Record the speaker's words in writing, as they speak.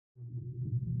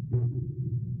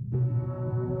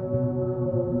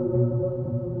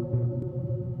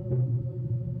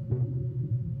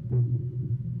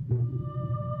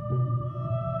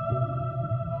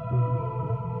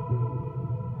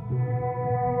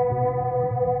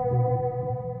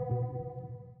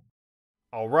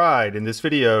Alright, in this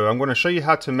video I'm going to show you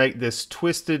how to make this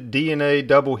twisted DNA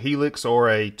double helix or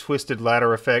a twisted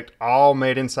ladder effect all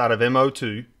made inside of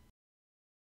mO2.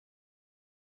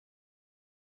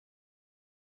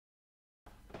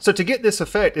 So to get this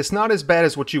effect, it's not as bad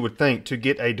as what you would think to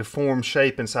get a deformed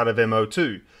shape inside of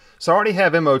mO2. So I already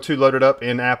have mO2 loaded up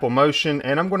in Apple Motion,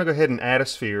 and I'm going to go ahead and add a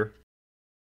sphere.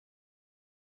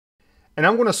 And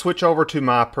I'm going to switch over to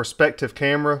my perspective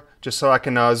camera just so I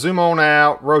can zoom on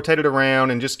out, rotate it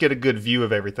around, and just get a good view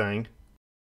of everything.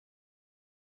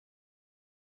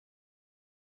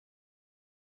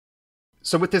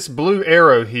 So with this blue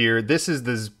arrow here, this is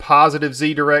the positive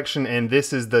Z direction and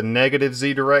this is the negative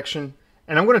Z direction.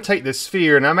 And I'm going to take this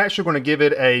sphere and I'm actually going to give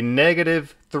it a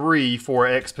 -3 for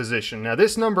X position. Now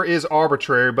this number is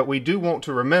arbitrary, but we do want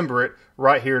to remember it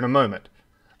right here in a moment.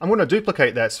 I'm going to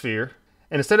duplicate that sphere.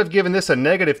 And instead of giving this a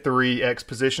 -3 X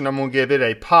position, I'm going to give it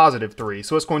a +3.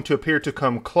 So it's going to appear to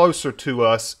come closer to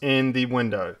us in the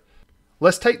window.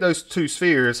 Let's take those two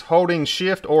spheres, holding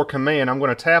Shift or Command. I'm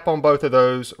going to tap on both of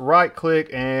those, right click,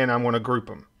 and I'm going to group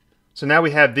them. So now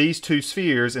we have these two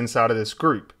spheres inside of this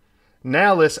group.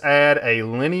 Now let's add a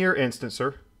linear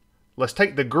instancer. Let's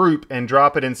take the group and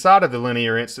drop it inside of the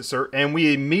linear instancer, and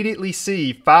we immediately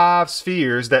see 5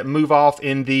 spheres that move off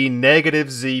in the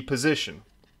 -Z position.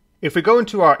 If we go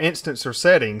into our instancer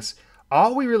settings,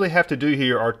 all we really have to do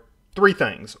here are 3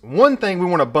 things. One thing, we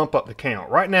want to bump up the count.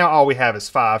 Right now all we have is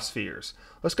 5 spheres.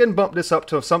 Let's go ahead and bump this up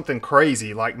to something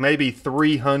crazy, like maybe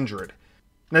 300.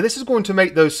 Now this is going to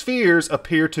make those spheres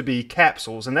appear to be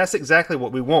capsules, and that's exactly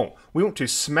what we want. We want to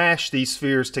smash these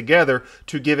spheres together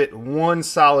to give it one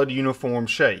solid uniform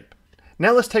shape.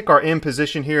 Now let's take our M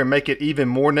position here and make it even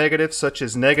more negative, such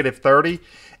as -30,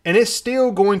 and it's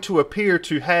still going to appear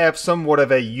to have somewhat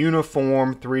of a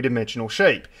uniform 3-dimensional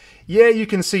shape. Yeah, you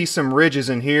can see some ridges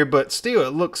in here, but still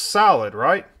it looks solid,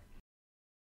 right?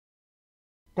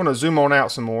 I'm going to zoom on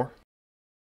out some more.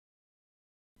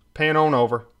 Pan on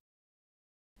over.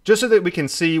 Just so that we can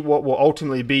see what will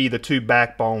ultimately be the 2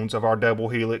 backbones of our double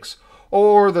helix,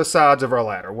 or the sides of our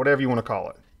ladder, whatever you want to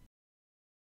call it.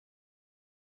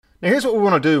 Now here's what we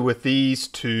want to do with these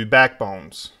 2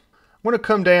 backbones. I'm going to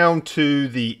come down to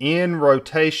the end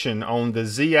rotation on the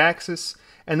Z-axis,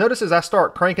 and notice as I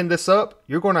start cranking this up,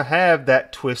 you're going to have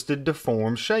that twisted,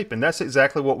 deformed shape, and that's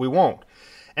exactly what we want.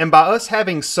 And by us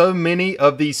having so many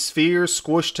of these spheres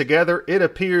squished together, it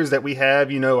appears that we have,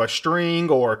 you know, a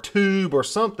string or a tube or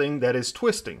something that is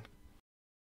twisting.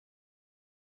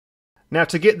 Now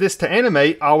to get this to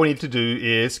animate, all we need to do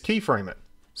is keyframe it.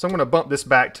 So I'm going to bump this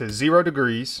back to 0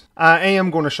 degrees. I am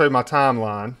going to show my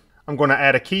timeline. I'm going to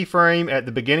add a keyframe at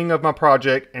the beginning of my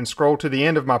project and scroll to the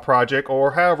end of my project,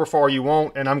 or however far you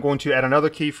want, and I'm going to add another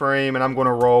keyframe and I'm going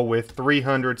to roll with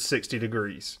 360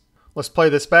 degrees. Let's play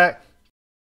this back.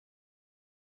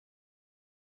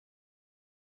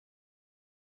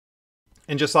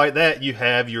 And just like that, you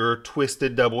have your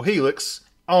twisted double helix,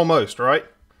 almost, right?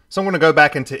 So I'm going to go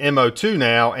back into mO2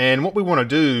 now, and what we want to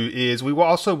do is we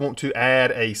also want to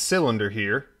add a cylinder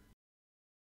here.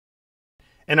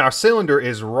 And our cylinder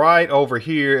is right over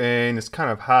here, and it's kind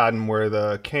of hiding where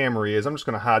the camera is. I'm just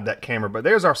going to hide that camera, but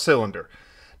there's our cylinder.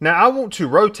 Now I want to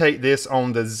rotate this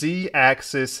on the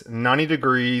Z-axis 90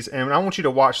 degrees, and I want you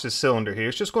to watch this cylinder here.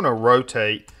 It's just going to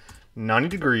rotate 90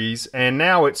 degrees, and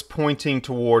now it's pointing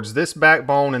towards this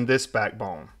backbone and this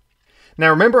backbone. Now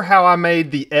remember how I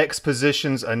made the X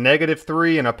positions a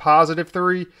 -3 and a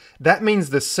 +3? That means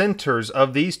the centers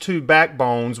of these 2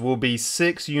 backbones will be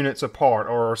 6 units apart,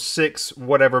 or 6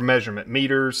 whatever measurement,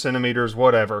 meters, centimeters,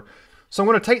 whatever. So I'm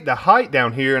going to take the height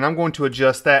down here and I'm going to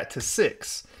adjust that to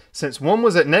 6. Since one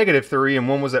was at -3 and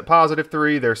one was at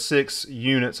 +3, they're 6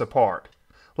 units apart.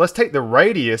 Let's take the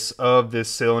radius of this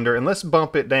cylinder and let's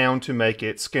bump it down to make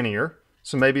it skinnier.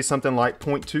 So maybe something like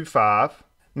 0.25.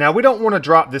 Now we don't want to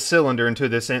drop this cylinder into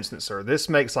this instancer. This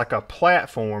makes like a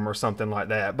platform or something like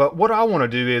that. But what I want to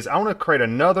do is I want to create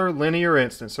another linear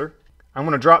instancer. I'm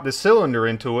going to drop the cylinder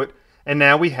into it, and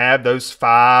now we have those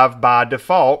 5 by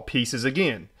default pieces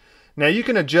again. Now you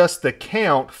can adjust the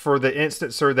count for the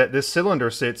instancer that this cylinder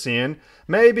sits in.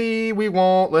 Maybe we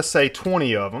want, let's say,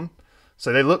 20 of them.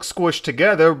 So they look squished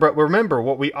together, but remember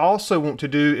what we also want to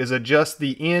do is adjust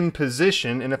the end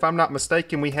position, and if I'm not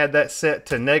mistaken we had that set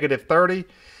to -30,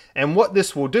 and what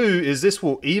this will do is this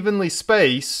will evenly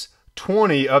space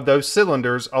 20 of those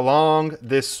cylinders along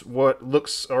this what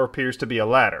looks or appears to be a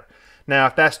ladder. Now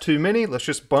if that's too many, let's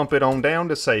just bump it on down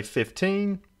to say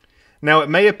 15. Now it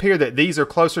may appear that these are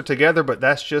closer together, but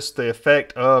that's just the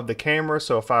effect of the camera.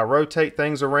 So if I rotate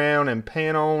things around and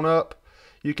pan on up,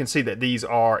 you can see that these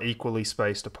are equally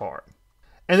spaced apart.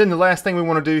 And then the last thing we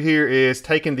want to do here is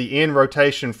taking the end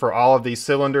rotation for all of these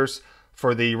cylinders.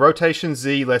 For the rotation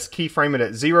Z, let's keyframe it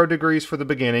at 0 degrees for the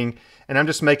beginning, and I'm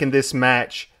just making this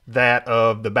match that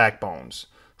of the backbones.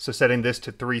 So setting this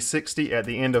to 360 at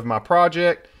the end of my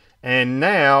project. And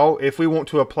now, if we want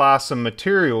to apply some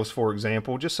materials, for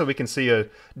example, just so we can see a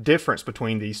difference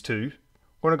between these two,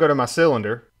 I'm going to go to my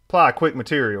cylinder, apply a quick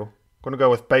material. I'm going to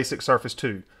go with Basic Surface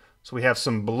 2. So we have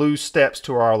some blue steps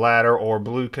to our ladder or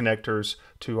blue connectors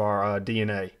to our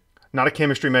DNA. Not a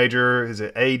chemistry major. Is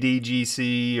it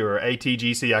ADGC or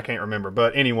ATGC? I can't remember.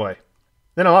 But anyway.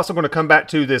 Then I'm also going to come back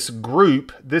to this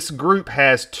group. This group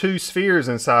has 2 spheres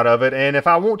inside of it. And if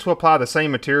I want to apply the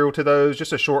same material to those,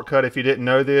 just a shortcut if you didn't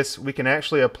know this, we can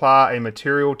actually apply a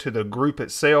material to the group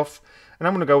itself. And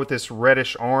I'm going to go with this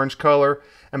reddish orange color.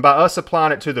 And by us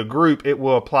applying it to the group, it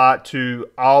will apply it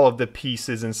to all of the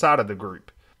pieces inside of the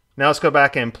group. Now let's go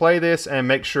back and play this and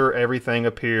make sure everything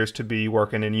appears to be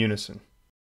working in unison.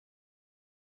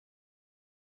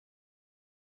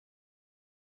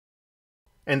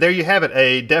 And there you have it,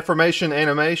 a deformation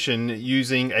animation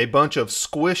using a bunch of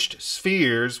squished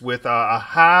spheres with a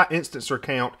high instancer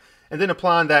count, and then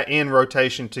applying that end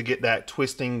rotation to get that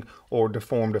twisting or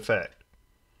deformed effect.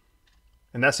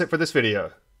 And that's it for this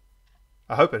video.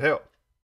 I hope it helped.